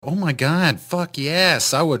Oh my God, fuck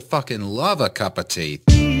yes. I would fucking love a cup of tea.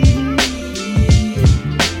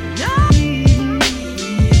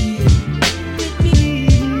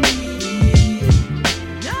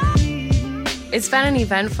 It's been an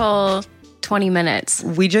eventful 20 minutes.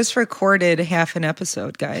 We just recorded half an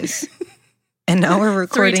episode, guys. And now we're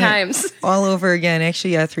recording 3 times. it all over again.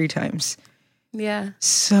 Actually, yeah, 3 times. Yeah.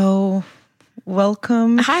 So,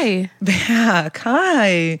 welcome Hi. back.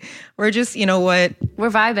 Hi. We're just, you know what? We're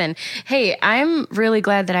vibing. Hey, I'm really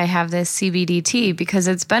glad that I have this CBD tea because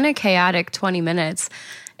it's been a chaotic 20 minutes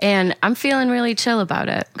and I'm feeling really chill about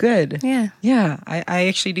it. Good. Yeah. Yeah, I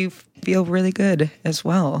actually do feel really good as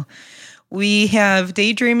well. We have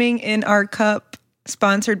Daydreaming in our cup,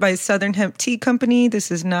 sponsored by Southern Hemp Tea Company. This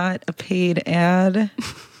is not a paid ad.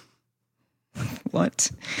 What?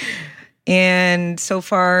 And so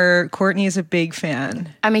far, Courtney is a big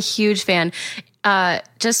fan. I'm a huge fan.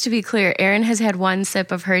 Just to be clear, Erin has had 1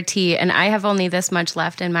 sip of her tea and I have only this much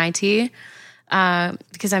left in my tea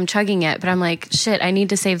because I'm chugging it. But I'm like, shit, I need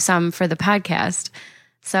to save some for the podcast.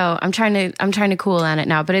 So I'm trying to cool on it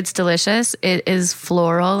now, but it's delicious. It is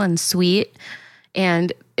floral and sweet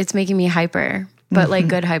and it's making me hyper, but like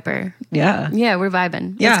good hyper. Yeah. Yeah, we're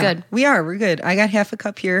vibing. Yeah, It's good. We're good. I got half a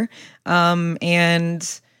cup here.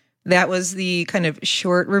 And that was the kind of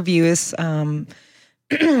short review.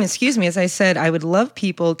 Excuse me, as I said, I would love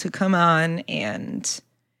people to come on and,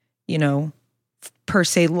 you know, per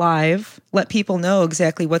se live, let people know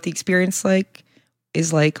exactly what the experience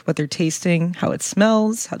is like, what they're tasting, how it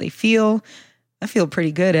smells, how they feel. I feel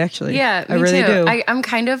pretty good, actually. Yeah, me I really too. do. I'm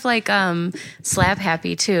kind of like slap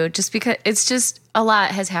happy too, just because it's just a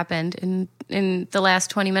lot has happened in the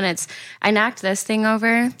last 20 minutes. I knocked this thing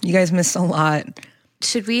over. You guys missed a lot.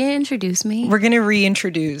 Should we introduce me? We're going to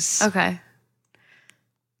reintroduce Okay,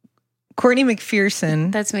 Courtney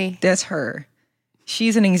McPherson. that's me. That's her.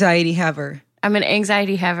 She's an anxiety haver. I'm an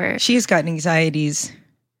anxiety haver. She's got anxieties.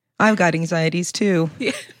 I've got anxieties too.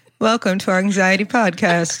 Yeah. Welcome to our anxiety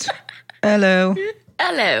podcast. Hello.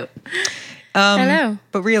 Hello. Hello.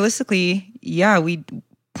 But realistically, yeah, we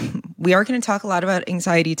are going to talk a lot about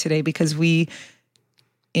anxiety today because we,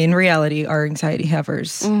 in reality, are anxiety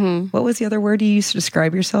havers. Mm-hmm. What was the other word you used to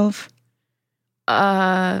describe yourself?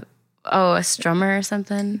 A strummer or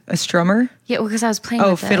something. A strummer? Yeah, well, because I was playing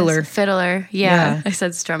with this. Fiddler. Fiddler. Yeah, Yeah. I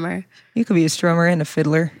said strummer. You could be a strummer and a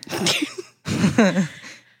fiddler.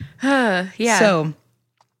 Yeah.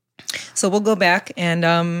 So we'll go back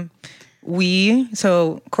and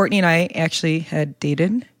Courtney and I actually had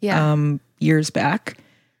dated years back.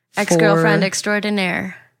 Ex-girlfriend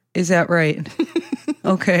extraordinaire. Is that right?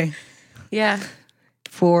 Okay. Yeah,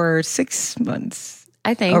 For 6 months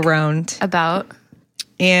I think. around. About.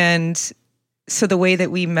 And so the way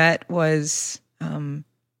that we met was, and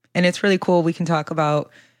it's really cool, we can talk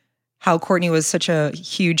about how Courtney was such a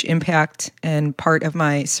huge impact and part of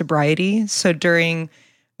my sobriety. So during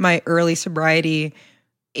my early sobriety,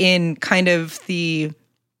 in kind of the,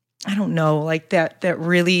 I don't know, like that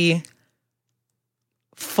really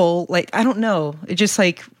full, like, I don't know, it just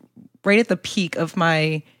like right at the peak of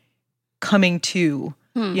my coming to,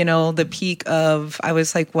 you know, the peak of, I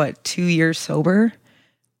was like, what, 2 years sober?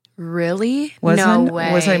 Really? No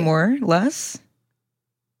way. Was I more? Less?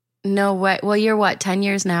 No way. Well, you're what, 10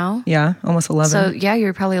 years now? Yeah, almost 11. So, yeah,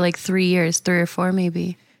 you're probably like 3 years, 3 or 4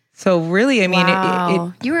 maybe. So really, I mean,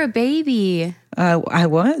 wow. You were a baby. I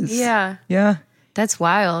was. Yeah. Yeah. That's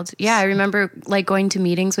wild. Yeah, I remember like going to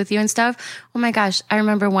meetings with you and stuff. Oh my gosh. I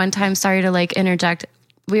remember one time, sorry to like interject,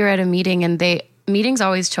 we were at a meeting and meetings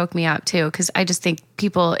always choke me up too, because I just think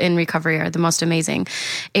people in recovery are the most amazing.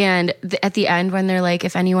 And at the end, when they're like,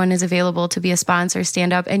 if anyone is available to be a sponsor,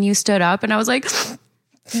 stand up, and you stood up, and I was like,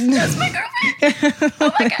 that's my girlfriend.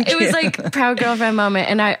 Oh my God. It was like proud girlfriend moment.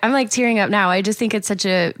 And I'm like tearing up now. I just think it's such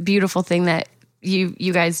a beautiful thing that you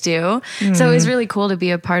guys do. So it was really cool to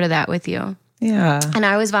be a part of that with you. Yeah. And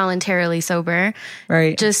I was voluntarily sober.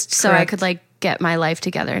 Right. Just so I could like get my life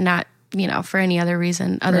together, not, you know, for any other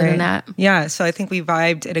reason other than that. Yeah. So I think we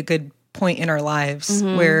vibed at a good point in our lives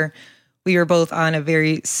where we were both on a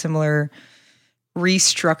very similar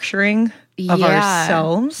restructuring of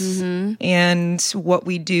ourselves and what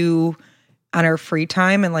we do on our free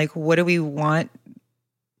time and like what do we want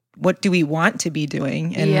to be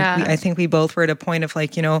doing? And I think we both were at a point of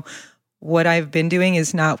like, you know, what I've been doing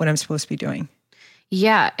is not what I'm supposed to be doing.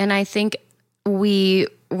 Yeah. And I think we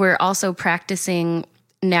were also practicing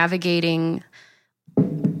navigating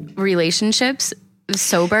relationships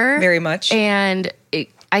sober. Very much. And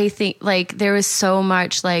I think like there was so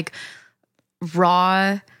much like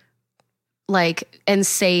raw, like, and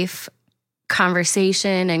safe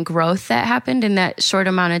conversation and growth that happened in that short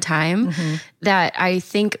amount of time that I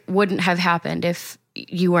think wouldn't have happened if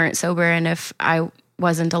you weren't sober and if I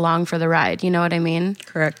wasn't along for the ride. You know what I mean?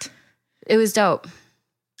 Correct. It was dope.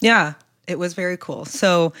 Yeah, it was very cool.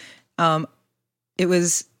 So it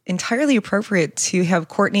was entirely appropriate to have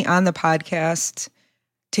Courtney on the podcast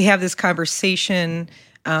to have this conversation.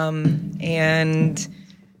 And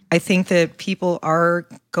I think that people are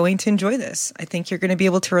going to enjoy this. I think you're going to be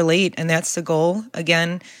able to relate. And that's the goal.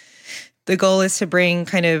 Again, the goal is to bring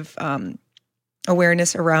kind of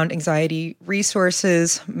awareness around anxiety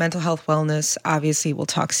resources, mental health, wellness. Obviously, we'll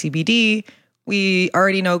talk CBD. We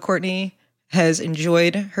already know Courtney has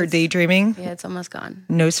enjoyed her daydreaming. Yeah, it's almost gone.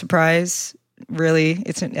 No surprise, really.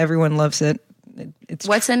 Everyone loves it.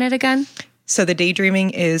 What's in it again? So the daydreaming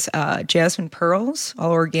is jasmine pearls,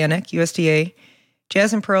 all organic, USDA.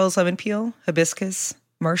 Jasmine pearls, lemon peel, hibiscus,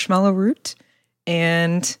 marshmallow root,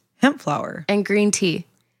 and hemp flower. And green tea,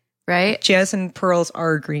 right? Jasmine pearls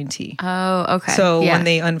are green tea. Oh, okay. So when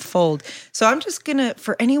they unfold. So I'm just going to,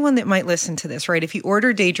 for anyone that might listen to this, right? If you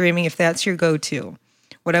order daydreaming, if that's your go-to,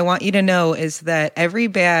 what I want you to know is that every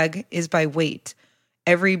bag is by weight.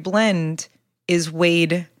 Every blend is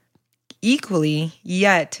weighed equally,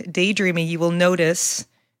 yet daydreaming, you will notice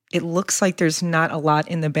it looks like there's not a lot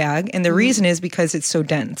in the bag. And the reason is because it's so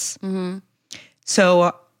dense.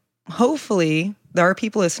 So hopefully there are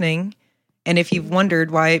people listening. And if you've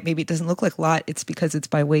wondered why maybe it doesn't look like a lot, it's because it's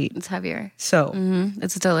by weight. It's heavier. So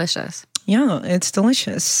it's delicious. Yeah, it's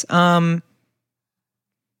delicious.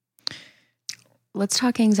 Let's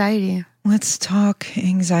talk anxiety. Let's talk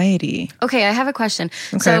anxiety. Okay, I have a question.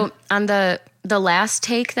 Okay. So on the last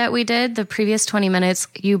take that we did, the previous 20 minutes,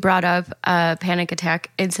 you brought up a panic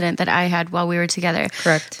attack incident that I had while we were together.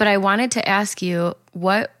 Correct. But I wanted to ask you,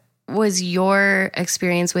 what was your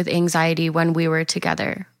experience with anxiety when we were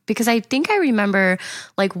together? Because I think I remember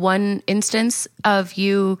like one instance of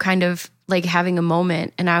you kind of like having a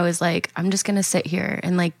moment and I was like, I'm just going to sit here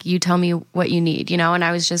and like you tell me what you need, you know? And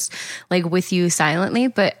I was just like with you silently.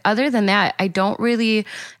 But other than that, I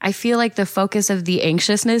feel like the focus of the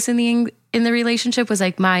anxiousness in the relationship was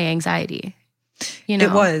like my anxiety, you know?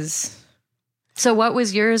 It was. So what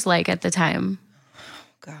was yours like at the time?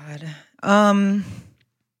 God.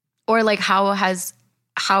 Or like how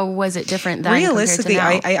was it different then? Realistically,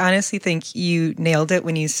 compared to now? I honestly think you nailed it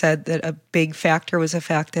when you said that a big factor was the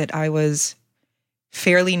fact that I was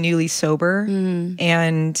fairly newly sober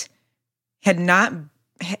and I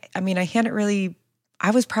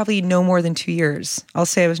was probably no more than 2 years. I'll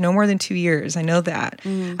say I was no more than 2 years. I know that.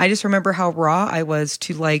 I just remember how raw I was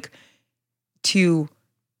to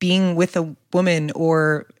being with a woman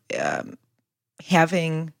or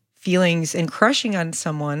having feelings and crushing on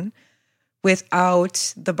someone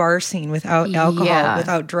without the bar scene, without alcohol,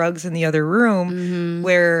 without drugs in the other room,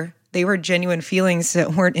 where they were genuine feelings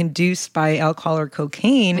that weren't induced by alcohol or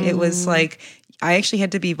cocaine. It was like, I actually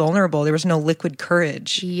had to be vulnerable. There was no liquid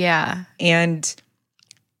courage. Yeah. And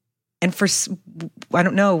for, I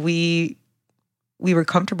don't know, we were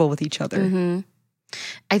comfortable with each other.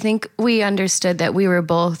 I think we understood that we were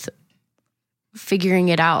both figuring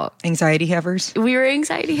it out. Anxiety havers. We were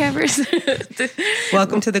anxiety havers.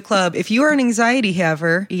 Welcome to the club. If you are an anxiety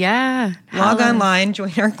haver, log online,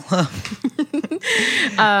 join our club.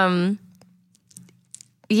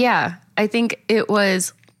 Yeah, I think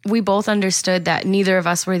we both understood that neither of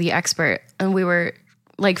us were the expert and we were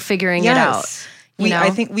like figuring it out.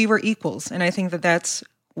 I think we were equals. And I think that that's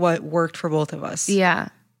what worked for both of us. Yeah.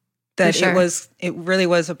 That it really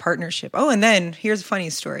was a partnership. Oh, and then here's a funny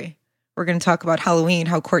story. We're going to talk about Halloween,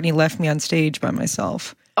 how Courtney left me on stage by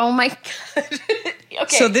myself. Oh my God.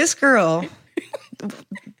 Okay. So this girl,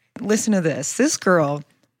 listen to this. This girl,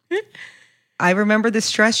 I remember the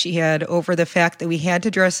stress she had over the fact that we had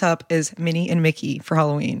to dress up as Minnie and Mickey for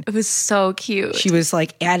Halloween. It was so cute. She was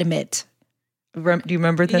like adamant. Do you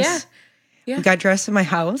remember this? Yeah. We got dressed in my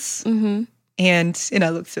house. And I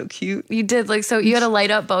looked so cute. You did. Like, so you had a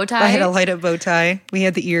light up bow tie? I had a light up bow tie. We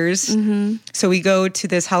had the ears. So we go to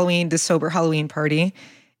this sober Halloween party,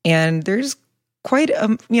 and there's quite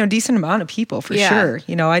a decent amount of people for sure.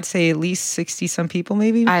 I'd say at least 60 some people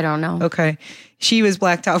maybe. I don't know. Okay. She was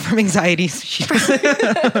blacked out from anxiety.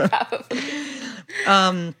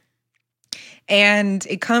 And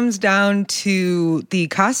it comes down to the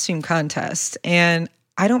costume contest, and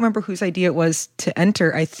I don't remember whose idea it was to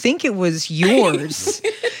enter. I think it was yours.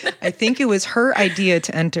 I think it was her idea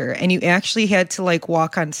to enter, and you actually had to like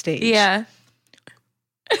walk on stage. Yeah.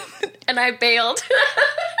 And I bailed.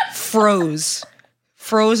 Froze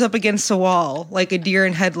froze up against the wall like a deer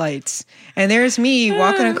in headlights. And there's me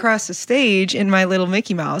walking across the stage in my little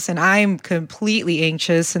Mickey Mouse, and I'm completely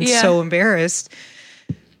anxious and so embarrassed.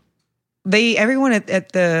 Everyone at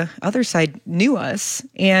the other side knew us.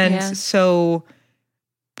 And so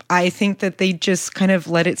I think that they just kind of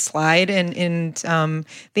let it slide. And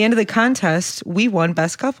the end of the contest, we won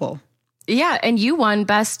Best Couple. Yeah. And you won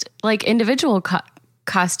Best like individual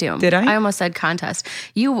costume. Did I? I almost said contest.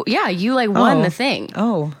 You like won the thing.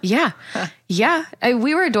 Oh. Yeah. Yeah.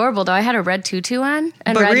 We were adorable though. I had a red tutu on.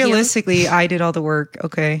 And but realistically, I did all the work.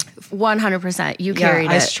 Okay. 100%. You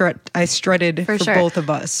carried it. I strutted for sure. both of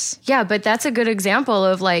us. Yeah. But that's a good example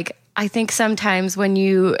of like, I think sometimes when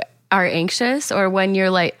you are anxious or when you're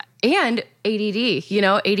like, and ADD,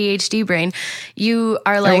 ADHD brain, you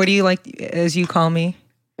are like. Or what do you like, as you call me?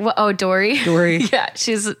 Well, oh, Dory. Yeah,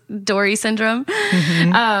 she's Dory syndrome.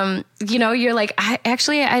 You're like,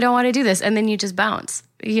 I don't want to do this. And then you just bounce.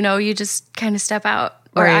 You just kind of step out.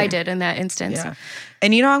 Or I did in that instance. Yeah.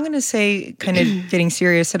 And, I'm going to say, kind of getting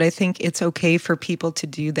serious, that I think it's okay for people to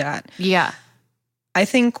do that. Yeah. I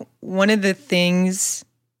think one of the things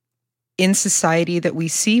in society that we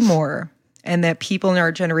see more and that people in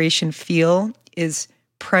our generation feel is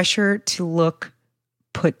pressure to look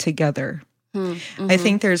put together. Mm-hmm. I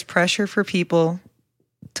think there's pressure for people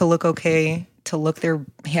to look okay, to look their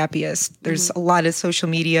happiest. There's a lot of social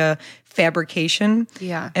media fabrication.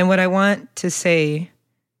 Yeah. And what I want to say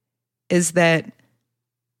is that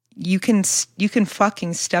you can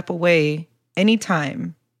fucking step away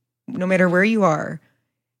anytime, no matter where you are.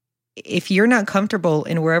 If you're not comfortable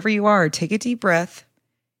in wherever you are, take a deep breath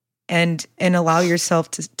and allow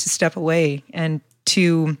yourself to step away and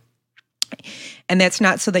that's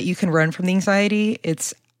not so that you can run from the anxiety.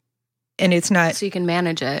 It's not so you can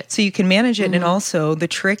manage it. So you can manage it. Mm-hmm. And also the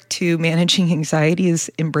trick to managing anxiety is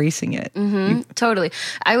embracing it. Mm-hmm. Totally.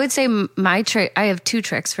 I would say my trick, I have 2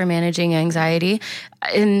 tricks for managing anxiety.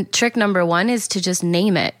 And trick number 1 is to just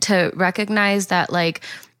name it, to recognize that like,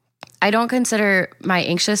 I don't consider my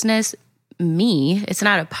anxiousness me. It's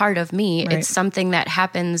not a part of me. Right. It's something that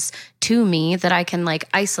happens to me that I can like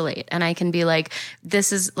isolate, and I can be like,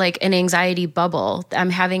 this is like an anxiety bubble. I'm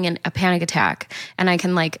having a panic attack, and I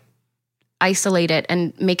can like isolate it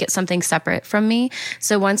and make it something separate from me.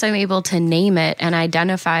 So once I'm able to name it and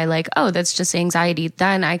identify like, oh, that's just anxiety,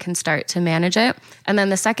 then I can start to manage it. And then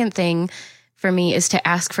the second thing for me is to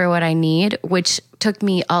ask for what I need, which took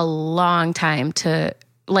me a long time to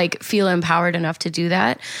like feel empowered enough to do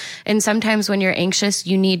that. And sometimes when you're anxious,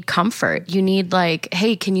 you need comfort. You need like,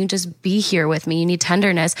 hey, can you just be here with me? You need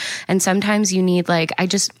tenderness. And sometimes you need like, I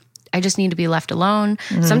just need to be left alone.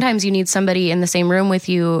 Mm-hmm. Sometimes you need somebody in the same room with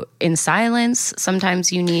you in silence.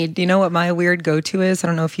 Sometimes you need... Do you know what my weird go-to is? I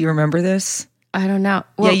don't know if you remember this. I don't know.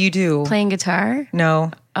 Well, yeah, you do. Playing guitar?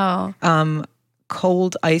 No. Oh.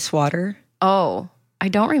 Cold ice water. Oh, I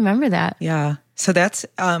don't remember that. Yeah. So that's...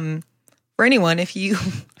 for anyone, if you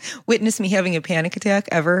witness me having a panic attack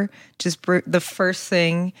ever, just the first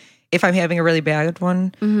thing, if I'm having a really bad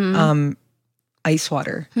one, ice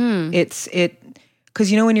water.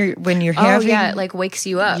 Because when you're having, it like wakes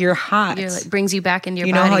you up. You're hot. You're like brings you back into your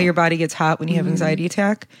body. You know how your body gets hot when you have anxiety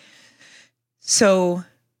attack. So,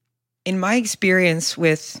 in my experience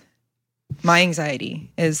with my anxiety,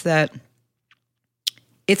 is that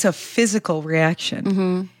it's a physical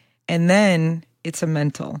reaction, and then it's a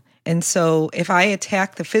mental. And so if I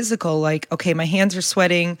attack the physical, like, okay, my hands are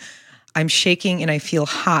sweating, I'm shaking, and I feel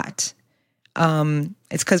hot,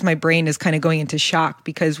 it's because my brain is kind of going into shock,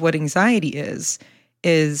 because what anxiety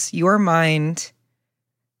is your mind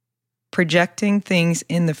projecting things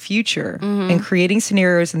in the future and creating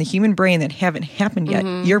scenarios in the human brain that haven't happened yet.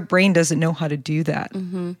 Your brain doesn't know how to do that.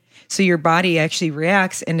 So your body actually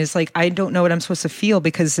reacts and is like, I don't know what I'm supposed to feel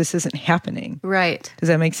because this isn't happening. Right. Does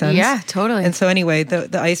that make sense? Yeah, totally. And so anyway,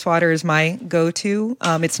 the ice water is my go-to.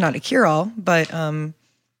 It's not a cure-all, but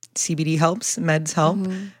CBD helps, meds help.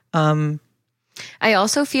 I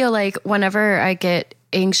also feel like whenever I get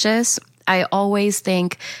anxious, I always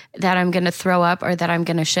think that I'm going to throw up or that I'm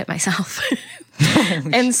going to shit myself.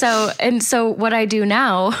 And so what I do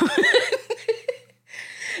now...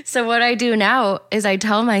 So what I do now is I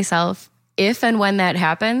tell myself, if and when that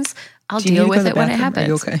happens, I'll deal with it when it happens. Are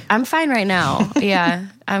you okay? I'm fine right now. Yeah,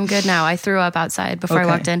 I'm good now. I threw up outside before I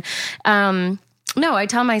walked in. No, I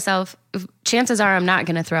tell myself, chances are I'm not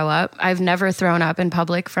going to throw up. I've never thrown up in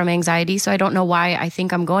public from anxiety, so I don't know why I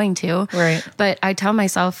think I'm going to. Right. But I tell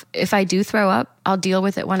myself, if I do throw up, I'll deal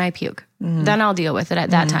with it when I puke. then I'll deal with it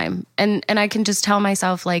at that time. And I can just tell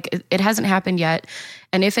myself like, it hasn't happened yet.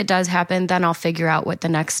 And if it does happen, then I'll figure out what the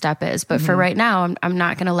next step is. But for right now, I'm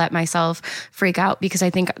not going to let myself freak out because I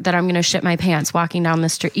think that I'm going to shit my pants walking down the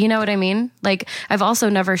street. You know what I mean? Like, I've also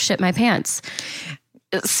never shit my pants.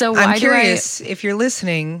 So why I'm curious if you're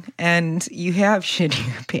listening and you have shit in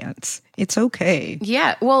your pants. It's okay.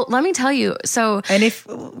 Yeah. Well, let me tell you. So, And if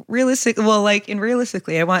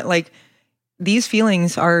realistically, I want like these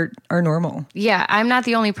feelings are normal. yeah, I'm not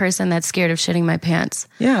the only person that's scared of shitting my pants.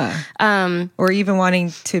 Yeah. Or even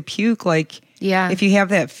wanting to puke. Like, Yeah. if you have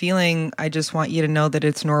that feeling, I just want you to know that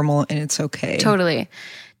it's normal and it's okay. Totally.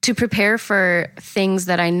 To prepare for things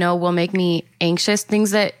that I know will make me anxious,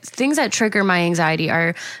 things that trigger my anxiety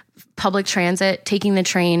are public transit, taking the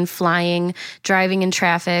train, flying, driving in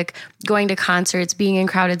traffic, going to concerts, being in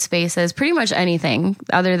crowded spaces, pretty much anything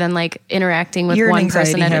other than like interacting with one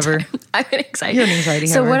person at a time. I'm an anxiety. You're an anxiety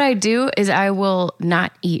So haver. what I do is I will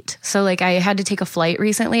not eat. So like I had to take a flight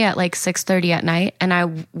recently at like 6:30 at night and I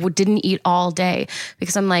didn't eat all day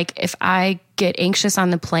because I'm like, if I get anxious on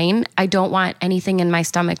the plane, I don't want anything in my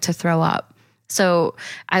stomach to throw up. So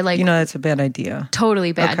I like, that's a bad idea.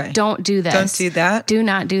 totally bad. Okay. Don't do this. Don't do that. Do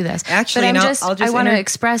not do this. Actually, but no, I want to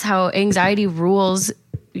express how anxiety rules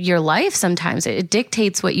your life sometimes. It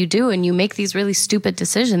dictates what you do and you make these really stupid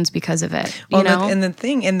decisions because of it. You know? And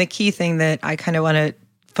the key thing that I kind of want to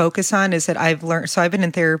focus on is that I've learned, so I've been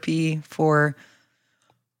in therapy for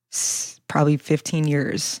probably 15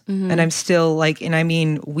 years and I'm still like, and I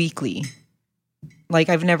mean weekly, like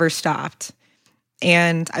I've never stopped.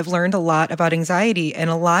 And I've learned a lot about anxiety, and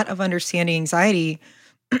a lot of understanding anxiety,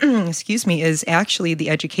 excuse me, is actually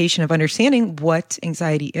the education of understanding what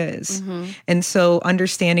anxiety is. And so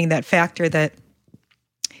understanding that factor that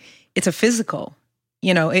it's a physical,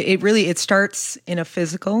 it starts in a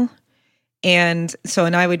physical. And so,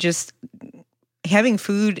 and I would just, having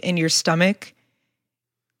food in your stomach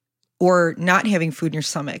or not having food in your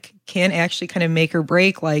stomach can actually kind of make or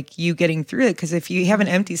break like you getting through it. Because if you have an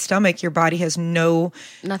empty stomach, your body has no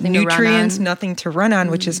nutrients, nothing to run on,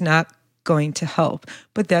 which is not going to help.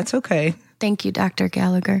 But that's okay. Thank you, Dr.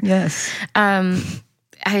 Gallagher. Yes. I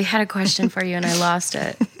had a question for you and I lost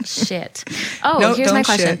it. Shit. Oh, No, here's my don't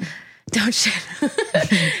question. shit. Don't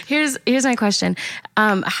shit. Here's my question.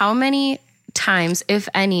 How many times, if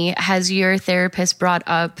any, has your therapist brought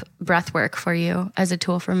up breath work for you as a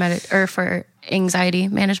tool for for anxiety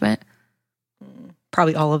management?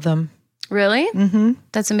 Probably all of them. Really? Mm-hmm.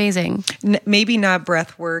 That's amazing. Maybe not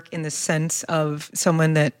breath work in the sense of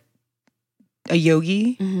someone that a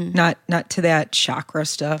yogi, not to that chakra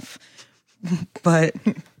stuff, but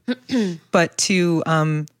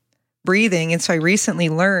to breathing. And so I recently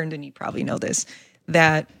learned, and you probably know this,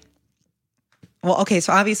 that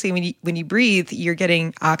so obviously when you breathe, you're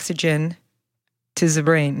getting oxygen to the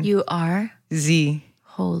brain. You are? Z.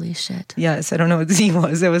 Holy shit. Yes, I don't know what Z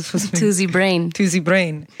was. That was supposed to be To the brain. To the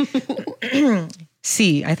brain.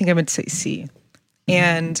 C. I think I meant to say C.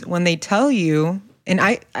 And when they tell you, and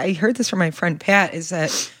I heard this from my friend Pat, is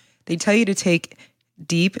that they tell you to take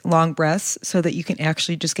deep, long breaths so that you can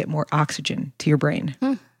actually just get more oxygen to your brain.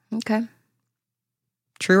 Okay.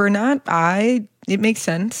 True or not, it makes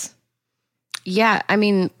sense. Yeah, I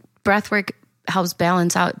mean, breath work helps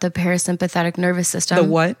balance out the parasympathetic nervous system. The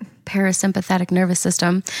what? Parasympathetic nervous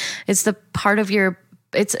system. It's the part of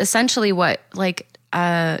it's essentially what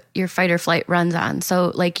your fight or flight runs on.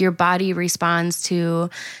 So like your body responds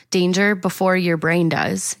to danger before your brain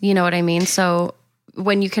does. You know what I mean? So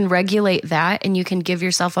when you can regulate that and you can give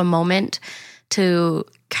yourself a moment to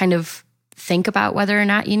kind of think about whether or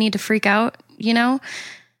not you need to freak out,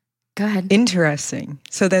 go ahead. Interesting.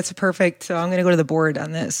 So that's perfect. So I'm going to go to the board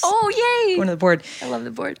on this. Oh, yay. Going to the board. I love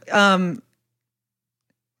the board.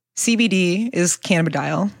 CBD is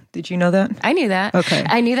cannabidiol. Did you know that? I knew that. Okay.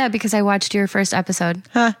 I knew that because I watched your first episode.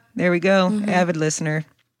 There we go. Avid listener.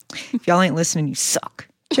 If y'all ain't listening, you suck.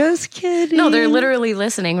 Just kidding. No, they're literally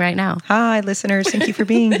listening right now. Hi, listeners. Thank you for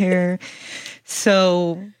being here.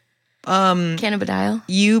 So, Cannabidiol.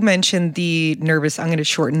 you mentioned the nervous, I'm going to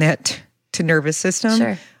shorten that to nervous system.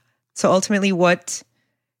 Sure. So ultimately what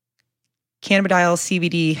cannabidiol,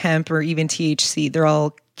 CBD, hemp, or even THC, they're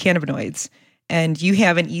all cannabinoids. And you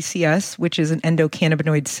have an ECS, which is an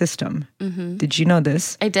endocannabinoid system. Mm-hmm. Did you know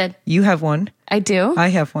this? I did. You have one. I do. I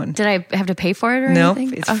have one. Did I have to pay for it or No,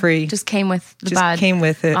 anything? it's free. Just came with the Just bod. came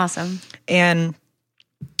with it. Awesome. And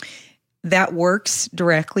that works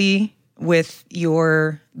directly with the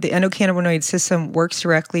endocannabinoid system works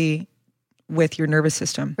directly with your nervous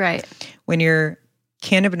system. Right. When your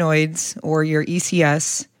cannabinoids or your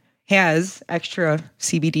ECS has extra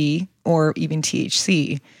CBD or even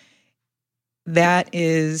THC, that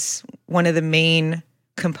is one of the main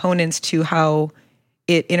components to how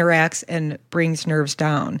it interacts and brings nerves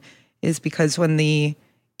down, is because when the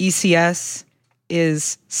ECS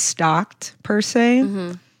is stocked per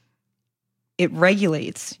se, it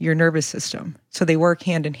regulates your nervous system. So they work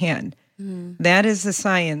hand in hand. That is the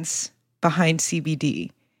science behind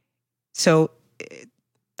CBD. So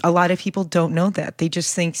a lot of people don't know that. They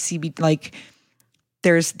just think CBD, like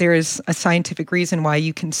there's a scientific reason why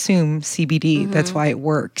you consume CBD. That's why it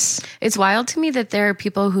works. It's wild to me that there are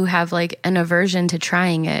people who have like an aversion to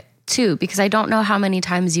trying it too, because I don't know how many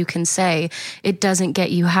times you can say it doesn't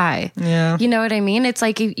get you high. Yeah. You know what I mean? It's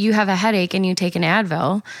like if you have a headache and you take an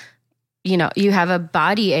Advil, you know, you have a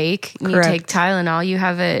body ache and you take Tylenol, you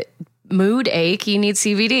have a mood ache, you need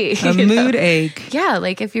CBD. A mood ache. Yeah,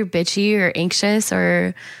 like if you're bitchy or anxious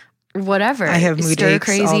or whatever. I have mood aches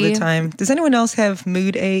crazy all the time. Does anyone else have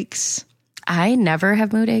mood aches? I never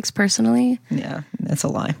have mood aches personally. Yeah, that's a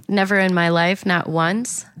lie. Never in my life, not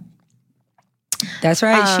once. That's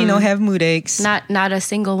right. She don't have mood aches. Not a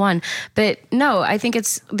single one. But no, I think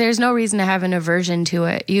there's no reason to have an aversion to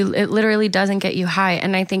it. It literally doesn't get you high.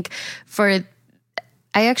 And I think I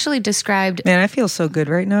actually described. Man, I feel so good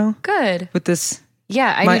right now. Good. With this.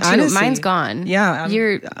 Yeah, I do too. Honestly, mine's gone. Yeah. I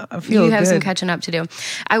feel you have good. some catching up to do.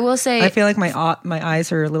 I will say. I feel like my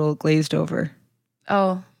eyes are a little glazed over.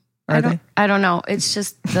 Oh. Are they? I don't know. It's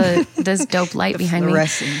just this dope light behind me.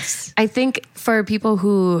 Fluorescence. I think for people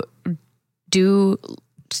who do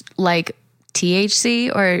like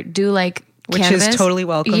THC or do like which cannabis, is totally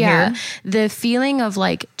welcome here. The feeling of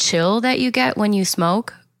like chill that you get when you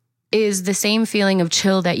smoke is the same feeling of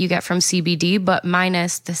chill that you get from CBD, but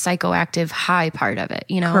minus the psychoactive high part of it,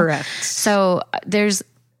 you know? Correct. So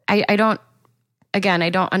I don't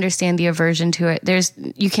understand the aversion to it.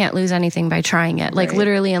 You can't lose anything by trying it. Like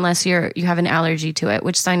literally, unless you have an allergy to it,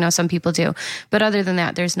 which I know some people do. But other than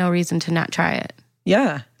that, there's no reason to not try it.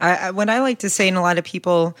 Yeah. What I like to say, and a lot of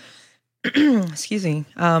people, excuse me,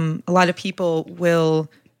 a lot of people will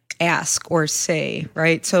ask or say,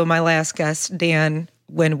 right? So my last guest, Dan,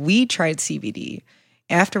 when we tried CBD,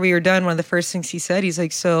 after we were done, one of the first things he said, he's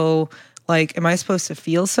like, so like, am I supposed to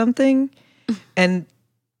feel something? And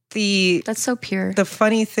that's so pure. The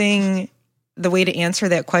funny thing, the way to answer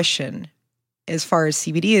that question as far as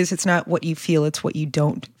CBD is, it's not what you feel, it's what you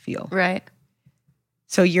don't feel. Right.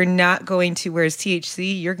 So you're not going to, whereas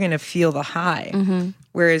THC, you're going to feel the high. Mm-hmm.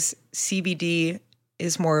 Whereas CBD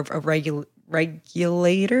is more of a regulatory.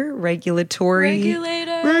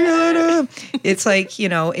 It's like, you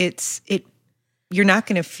know, you're not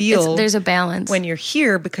going to feel. There's a balance when you're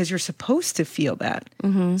here because you're supposed to feel that.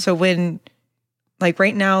 Mm-hmm. So when, like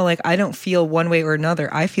right now, like I don't feel one way or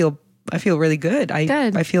another. I feel really good.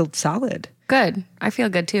 I feel solid. Good. I feel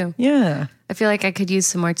good too. Yeah. I feel like I could use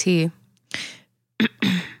some more tea.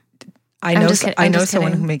 I know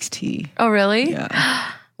someone who makes tea. Oh, really?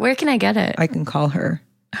 Yeah. Where can I get it? I can call her.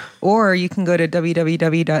 Or you can go to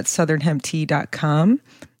www.southernhemptea.com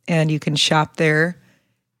and you can shop there.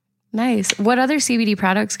 Nice. What other CBD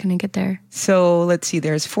products can I get there? So let's see.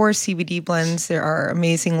 There's 4 CBD blends. There are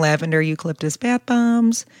amazing lavender eucalyptus bath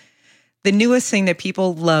bombs. The newest thing that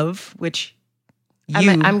people love, which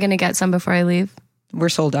I'm going to get some before I leave. We're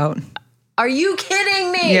sold out. Are you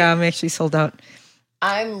kidding me? Yeah, I'm actually sold out.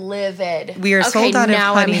 I'm livid. We are sold out of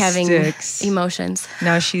now honey I'm having sticks. Emotions.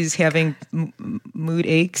 Now she's having mood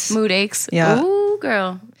aches. Mood aches? Yeah. Ooh,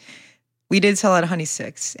 girl. We did sell out of honey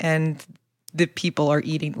sticks, and the people are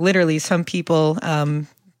eating. Literally, some people,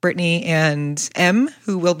 Brittany and M,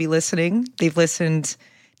 who will be listening, they've listened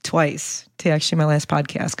twice to actually my last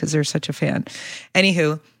podcast because they're such a fan.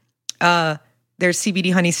 Anywho, there's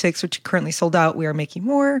CBD honey sticks, which are currently sold out. We are making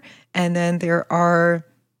more. And then there are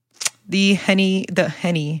the henny.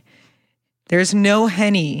 There's no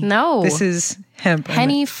henny. No. This is hemp.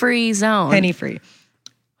 Henny-free zone. Henny-free.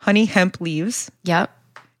 Honey hemp leaves. Yep.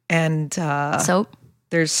 And soap.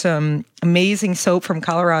 There's some amazing soap from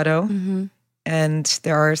Colorado. Mm-hmm. And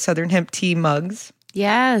there are Southern Hemp tea mugs.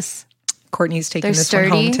 Yes. Courtney's taking this one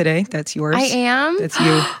home today. That's yours. I am? That's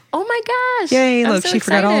you. Oh my gosh. Yay, look, she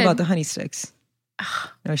forgot all about the honey sticks.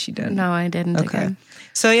 No, she didn't. No, I didn't. Okay. Again.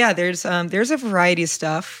 So yeah, there's a variety of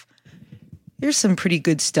stuff. There's some pretty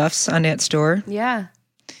good stuffs on that store. Yeah.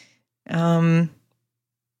 And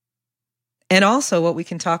also what we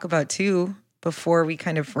can talk about too, before we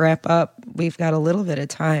kind of wrap up, we've got a little bit of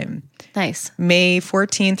time. Nice. May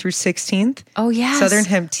 14th through 16th. Oh, yes. Southern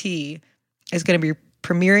Hemp Tea is going to be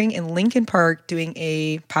premiering in Lincoln Park doing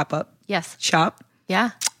a pop-up shop.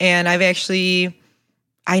 Yeah. And I just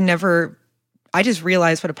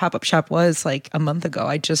realized what a pop-up shop was like a month ago.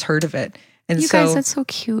 I just heard of it. And You so guys, that's so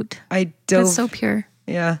cute. I dove. That's so pure.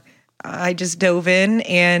 Yeah. I just dove in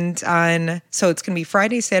so it's going to be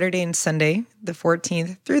Friday, Saturday, and Sunday, the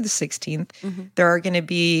 14th through the 16th. There are going to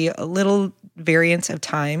be a little variance of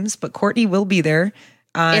times, but Courtney will be there.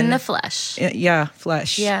 In the flesh. Yeah,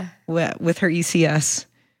 flesh. Yeah. With her ECS.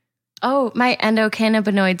 Oh, my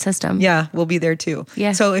endocannabinoid system. Yeah, we'll be there too.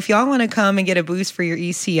 Yeah. So if y'all want to come and get a boost for your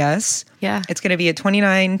ECS, Yeah. it's going to be at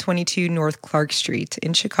 2922 North Clark Street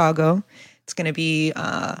in Chicago. It's going to be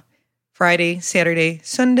Friday, Saturday,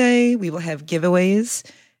 Sunday. We will have giveaways,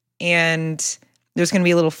 and there's going to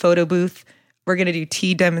be a little photo booth. We're going to do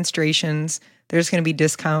tea demonstrations. There's going to be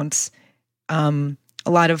discounts, a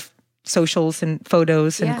lot of socials and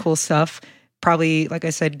photos and cool stuff. Probably, like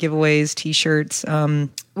I said, giveaways, T-shirts.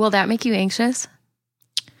 Will that make you anxious?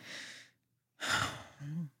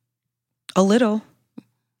 A little.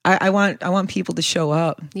 I want people to show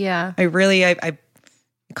up. Yeah. I it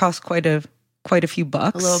costs quite a few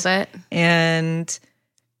bucks. A little bit. And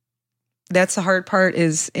that's the hard part,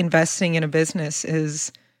 is investing in a business,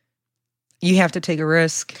 is you have to take a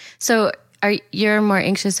risk. So you're more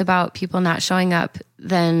anxious about people not showing up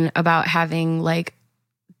than about having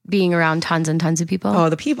being around tons and tons of people? Oh,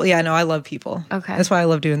 the people. Yeah, no, I love people. Okay. That's why I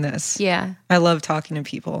love doing this. Yeah. I love talking to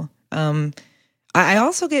people. I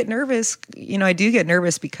also get nervous. I do get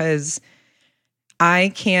nervous because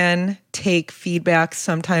I can take feedback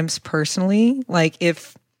sometimes personally. Like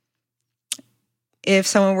if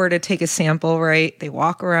someone were to take a sample, right, they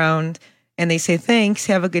walk around and they say, thanks,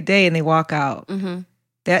 have a good day, and they walk out. Mm-hmm.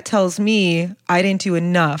 That tells me I didn't do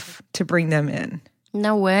enough to bring them in.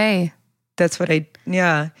 No way. That's what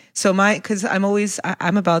yeah. So because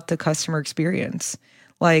I'm about the customer experience.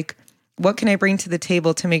 Like, what can I bring to the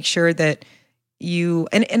table to make sure that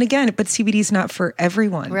and again, but CBD is not for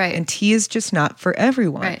everyone. Right. And tea is just not for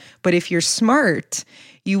everyone. Right. But if you're smart,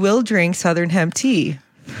 you will drink Southern hemp tea.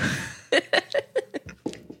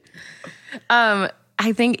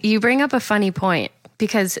 I think you bring up a funny point,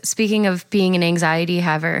 because speaking of being an anxiety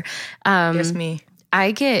haver, Yes, me.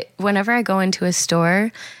 whenever I go into a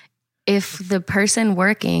store, if the person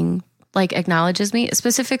working acknowledges me,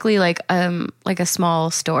 specifically like a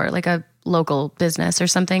small store, like a local business or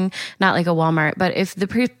something, not like a Walmart, but if the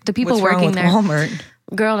people What's working wrong with there, Walmart?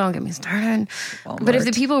 girl, don't get me started. Walmart. But if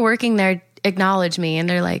the people working there acknowledge me and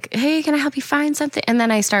they're like, hey, can I help you find something? And then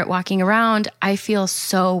I start walking around, I feel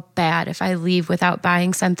so bad if I leave without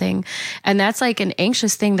buying something. And that's like an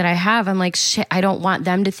anxious thing that I have. I'm like, shit, I don't want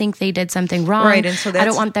them to think they did something wrong. Right. And so I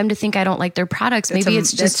don't want them to think I don't like their products. Maybe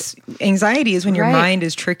it's just anxiety is when your Right. mind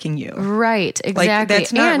is tricking you. right. Exactly.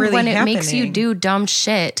 that's not and really when it makes you happening. do dumb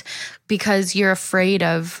shit because you're afraid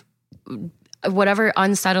of whatever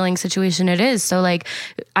unsettling situation it is. So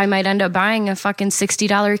I might end up buying a fucking $60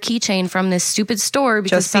 keychain from this stupid store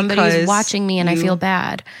because Just somebody's because watching me and I feel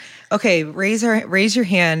bad. Okay, raise your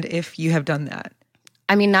hand if you have done that.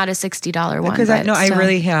 I mean, not a $60 one. Because but I still.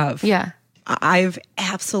 really have. Yeah. I've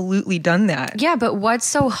absolutely done that. Yeah, but what's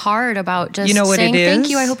so hard about just You know what saying it thank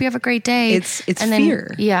is? you, I hope you have a great day? It's and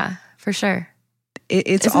fear. Yeah, for sure.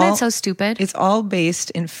 It's Isn't all that so stupid? It's all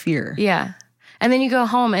based in fear. Yeah. And then you go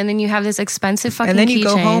home and then you have this expensive fucking And then you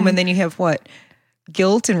go keychain. home and then you have what?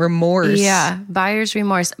 Guilt and remorse. Yeah, buyer's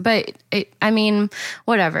remorse. But I mean,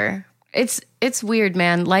 whatever. It's weird,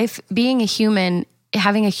 man. Life, being a human,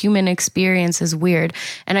 having a human experience is weird.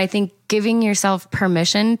 And I think giving yourself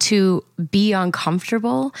permission to be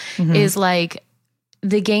uncomfortable is like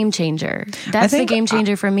the game changer. That's the game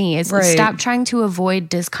changer for me. Is Right. stop trying to avoid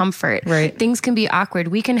discomfort. Right. Things can be awkward.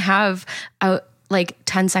 We can have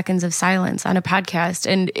 10 seconds of silence on a podcast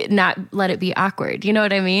and not let it be awkward. You know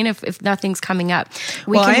what I mean? If nothing's coming up.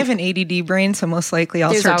 I have an ADD brain, so most likely I'll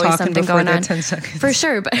There's start always talking something before going that on. 10 seconds. For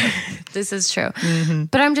sure, but this is true.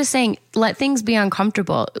 But I'm just saying, let things be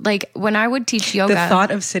uncomfortable. Like when I would teach yoga. The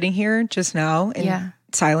thought of sitting here just now in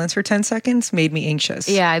silence for 10 seconds made me anxious.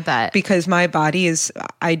 Yeah, I bet. Because my body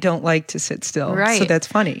I don't like to sit still. Right. So that's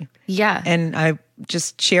funny. Yeah. And I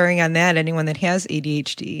just sharing on that, anyone that has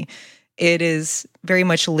ADHD, it is very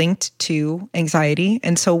much linked to anxiety.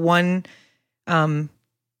 And so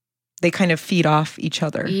they kind of feed off each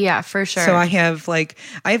other. Yeah, for sure. So I have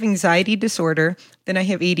anxiety disorder, then I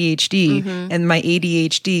have ADHD, and my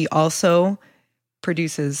ADHD also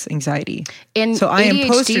produces anxiety. And so I am ADHD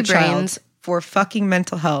poster child brains, for fucking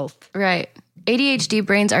mental health. right. ADHD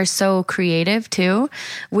brains are so creative too,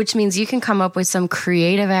 which means you can come up with some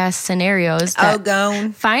creative ass scenarios. That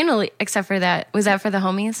gone. finally, except for that. Was that for the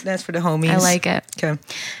homies? That's for the homies. I like it. Okay.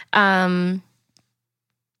 I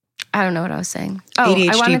don't know what I was saying. Oh, ADHD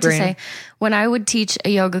I wanted brain. to say, when I would teach a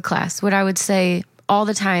yoga class, what I would say all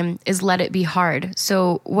the time is let it be hard.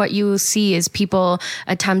 So what you see is people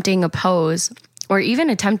attempting a pose or even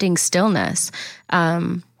attempting stillness,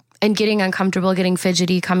 and getting uncomfortable, getting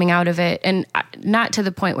fidgety, coming out of it. And not to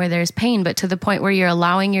the point where there's pain, but to the point where you're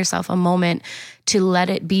allowing yourself a moment to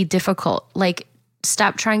let it be difficult. Like,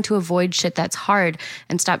 stop trying to avoid shit that's hard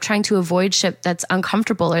and stop trying to avoid shit that's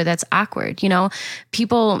uncomfortable or that's awkward. You know,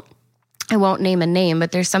 people, I won't name a name,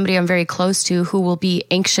 but there's somebody I'm very close to who will be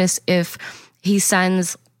anxious if he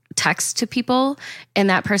sends text to people and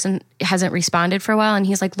that person hasn't responded for a while, and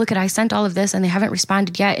he's like, look, I sent all of this and they haven't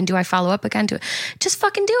responded yet, and do I follow up again to it? Just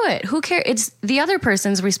fucking do it. Who cares? It's the other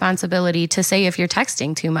person's responsibility to say if you're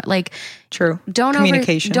texting too much. Like, True. Don't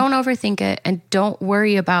Communication. don't overthink it, and don't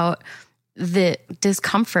worry about the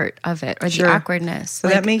discomfort of it or Sure. the awkwardness. So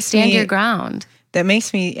like, that makes stand me- your ground. That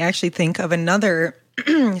makes me actually think of another,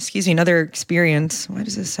 another experience. Why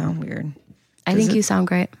does this sound weird? I think you sound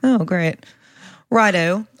great. Oh, great.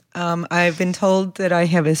 Righto. I've been told that I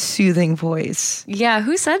have a soothing voice. Yeah,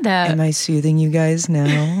 who said that? Am I soothing you guys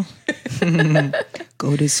now?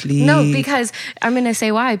 Go to sleep. No, because I'm going to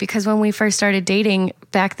say why. Because when we first started dating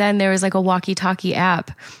back then, there was like a walkie-talkie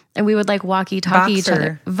app, and we would like walkie-talkie each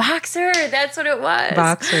other. Voxer, that's what it was.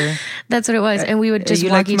 Boxer. That's what it was. And we would just you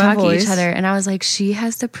like my walkie-talkie each voice? other. And I was like, she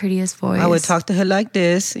has the prettiest voice. I would talk to her like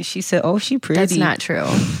this. And she said, oh, she pretty. That's not true.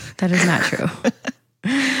 That is not true.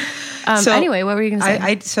 So, anyway, what were you going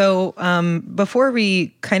to say? Before we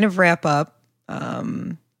kind of wrap up,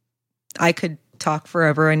 I could talk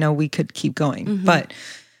forever. I know we could keep going, Mm-hmm. but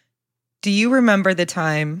do you remember the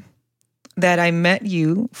time that I met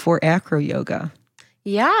you for acro yoga?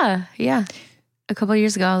 Yeah. A couple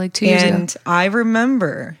years ago, like 2 years ago. And I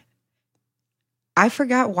remember, I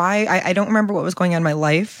forgot why. I don't remember what was going on in my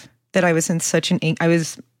life that I was in such I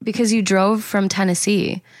was. Because you drove from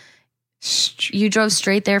Tennessee. You drove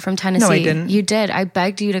straight there from Tennessee. No, I didn't. You did. I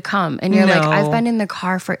begged you to come. And you're like, No. I've been in the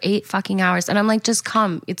car for 8 fucking hours. And I'm like, just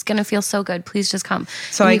come. It's going to feel so good. Please just come.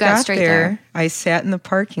 So And I you got there. I sat in the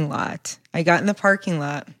parking lot. I got in the parking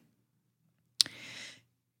lot.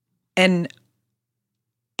 And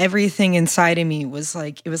everything inside of me was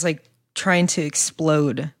like, it was like trying to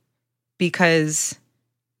explode, because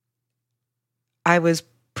I was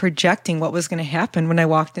projecting what was going to happen when I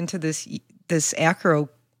walked into this acro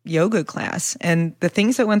yoga class. And the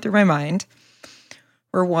things that went through my mind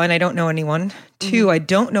were, one, I don't know anyone. Two, I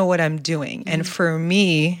don't know what I'm doing. And for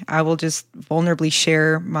me, I will just vulnerably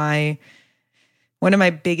share one of my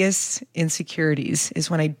biggest insecurities is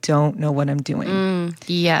when I don't know what I'm doing.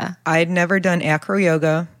 Yeah. I'd never done acro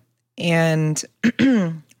yoga, and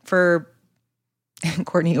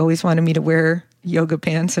Courtney always wanted me to wear yoga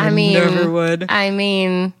pants, and I never would. I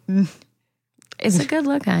mean, it's a good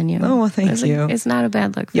look on you. Oh, well, thank you. It's not a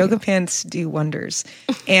bad look for Yoga you. pants do wonders.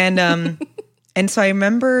 And and so I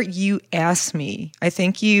remember you asked me, I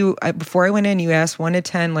think before I went in, you asked 1 to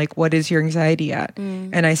 10, like, what is your anxiety at?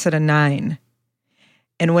 And I said a 9.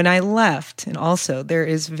 And when I left, and also there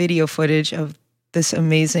is video footage of this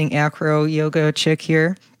amazing acro yoga chick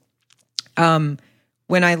here. When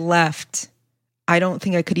I left, I don't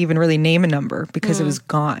think I could even really name a number because it was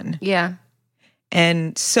gone. Yeah.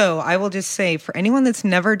 And so I will just say, for anyone that's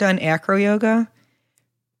never done acro yoga,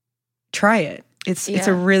 try it. It's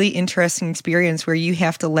a really interesting experience where you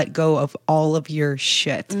have to let go of all of your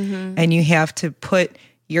shit, and you have to put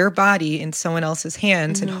your body in someone else's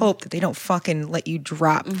hands and hope that they don't fucking let you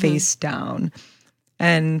drop face down.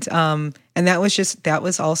 And that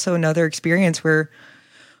was also another experience where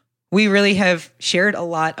we really have shared a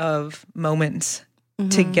lot of moments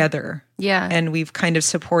together. Yeah. And we've kind of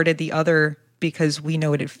supported the other because we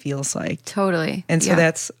know what it feels like. Totally. And so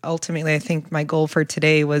that's ultimately, I think, my goal for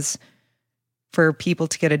today was for people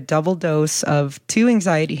to get a double dose of 2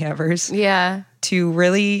 anxiety havers. Yeah. To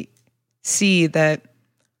really see that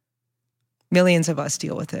millions of us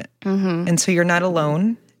deal with it. And so you're not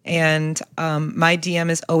alone. And my DM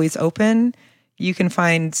is always open. You can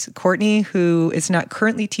find Courtney, who is not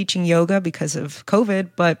currently teaching yoga because of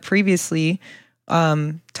COVID, but previously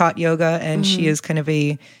taught yoga, and she is kind of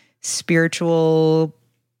a spiritual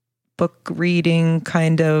book reading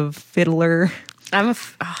kind of fiddler. I'm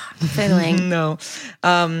fiddling. No.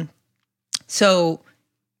 So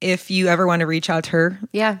if you ever want to reach out to her,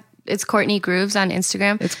 Yeah. It's Courtney Grooves on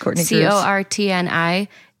Instagram. It's Courtney Grooves. CORTNI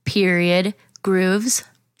period Grooves.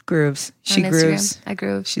 grooves. She on grooves. Instagram. I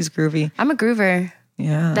groove. She's groovy. I'm a groover.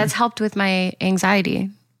 Yeah. That's helped with my anxiety,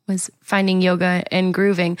 was finding yoga and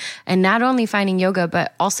grooving. And not only finding yoga,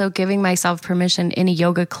 but also giving myself permission in a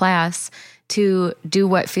yoga class to do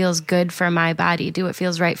what feels good for my body, do what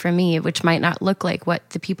feels right for me, which might not look like what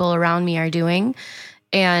the people around me are doing.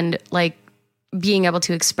 And like being able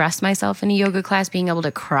to express myself in a yoga class, being able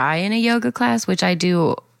to cry in a yoga class, which I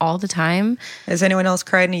do all the time. Has anyone else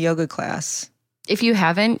cried in a yoga class? If you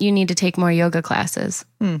haven't, you need to take more yoga classes.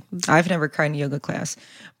 I've never cried in a yoga class,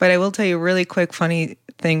 but I will tell you a really quick funny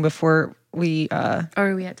thing before we. Or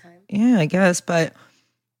are we at time? Yeah, I guess. But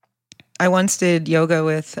I once did yoga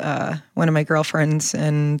with one of my girlfriends,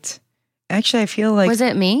 and actually, I feel like was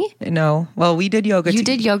it me? No. Well, we did yoga. You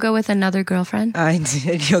did yoga with another girlfriend? I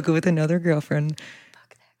did yoga with another girlfriend. Fuck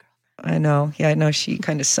that girlfriend. I know. Yeah, I know. She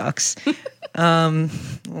kind of sucks. Oh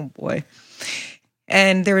boy.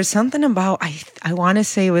 And there was something about, I want to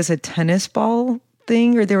say it was a tennis ball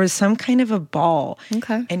thing, or there was some kind of a ball.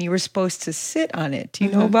 Okay. And you were supposed to sit on it. Do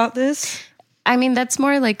you know about this? I mean, that's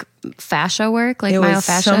more like fascia work, like it was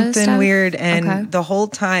myofascia something stuff. weird. And Okay. the whole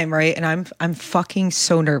time, right? And I'm fucking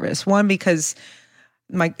so nervous. One, because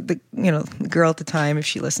the girl at the time, if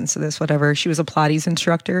she listens to this, whatever, she was a Pilates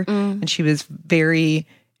instructor and she was very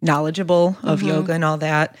knowledgeable of yoga and all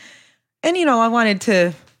that. And, I wanted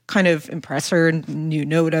to kind of impress her and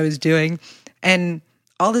know what I was doing. And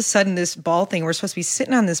all of a sudden this ball thing, we're supposed to be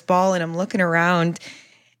sitting on this ball, and I'm looking around,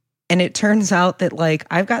 and it turns out that like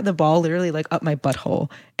I've got the ball literally like up my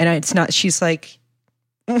butthole, and it's not, she's like,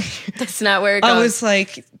 That's not where it goes. I was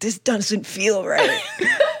like, this doesn't feel right.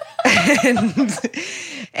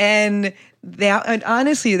 and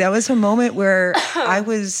honestly, that was a moment where I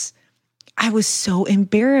was so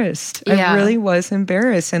embarrassed. Yeah. I really was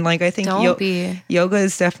embarrassed. And like, I think Don't be. yoga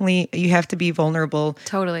is definitely, you have to be vulnerable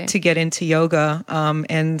Totally. to get into yoga.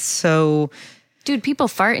 And so, Dude, people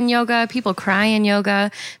fart in yoga. People cry in yoga.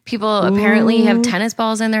 People apparently have tennis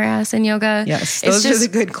balls in their ass in yoga. yes, It's those are just- the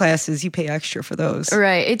good classes. You pay extra for those.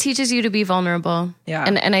 Right. It teaches you to be vulnerable. Yeah.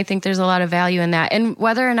 And I think there's a lot of value in that. And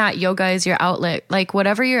whether or not yoga is your outlet, like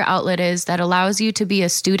whatever your outlet is that allows you to be a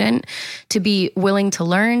student, to be willing to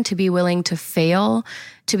learn, to be willing to fail,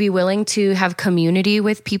 to be willing to have community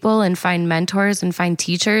with people and find mentors and find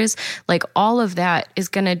teachers, like all of that is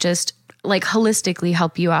going to just like holistically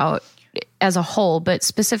help you out as a whole. But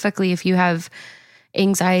specifically if you have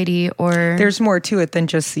anxiety or There's more to it than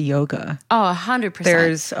just the yoga. 100%.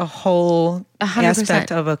 There's a whole 100%.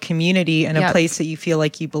 aspect of a community and a Yep. place that you feel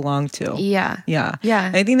like you belong to. Yeah. Yeah.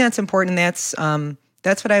 Yeah. I think that's important. That's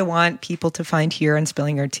what I want people to find here on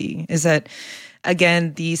Spilling Our Tea, is that,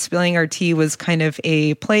 again, the Spilling Our Tea was kind of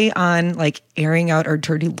a play on like airing out our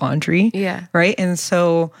dirty laundry. Yeah. Right. And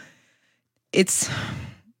so it's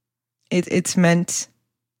meant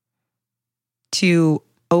to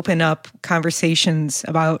open up conversations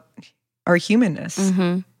about our humanness.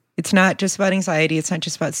 Mm-hmm. It's not just about anxiety. It's not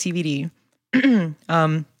just about CBD.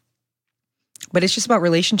 But it's just about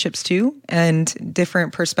relationships too, and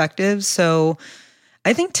different perspectives. So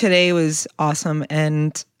I think today was awesome.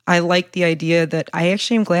 And I like the idea that I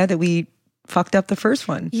actually am glad that we fucked up the first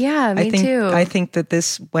one. Yeah, me too. I think that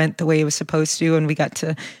this went the way it was supposed to, and we got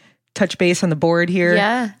to touch base on the board here.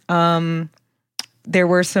 Yeah. There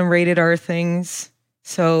were some rated R things,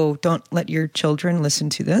 so don't let your children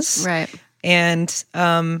listen to this. Right. And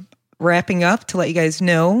wrapping up, to let you guys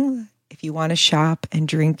know, if you want to shop and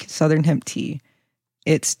drink Southern Hemp Tea,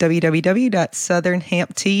 it's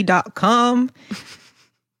www.southernhemptea.com.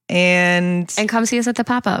 And come see us at the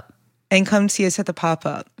pop-up. And come see us at the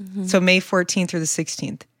pop-up. So May 14th through the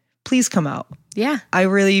 16th. Please come out. Yeah. I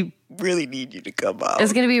really, really need you to come out.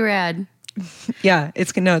 It's going to be rad. Yeah,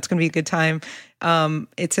 it's gonna be a good time.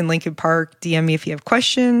 It's in Lincoln Park. DM me if you have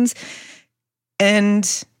questions. And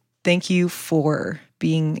thank you for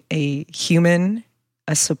being a human,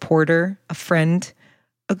 a supporter, a friend,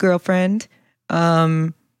 a girlfriend,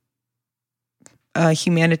 a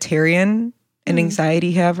humanitarian, an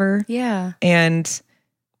anxiety haver, Yeah. and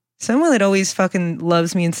someone that always fucking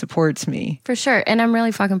loves me and supports me. For sure. And I'm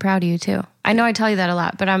really fucking proud of you too. I know I tell you that a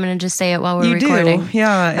lot, but I'm going to just say it while we're You recording. do,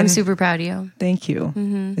 yeah. I'm and super proud of you. thank you.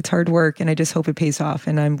 It's hard work, and I just hope it pays off.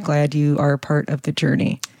 And I'm glad you are a part of the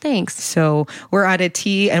journey. Thanks. So we're out of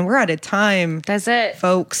tea and we're out of time, That's it.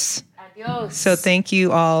 folks. Adios. So thank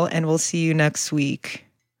you all, and we'll see you next week.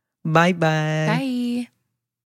 Bye-bye. Bye.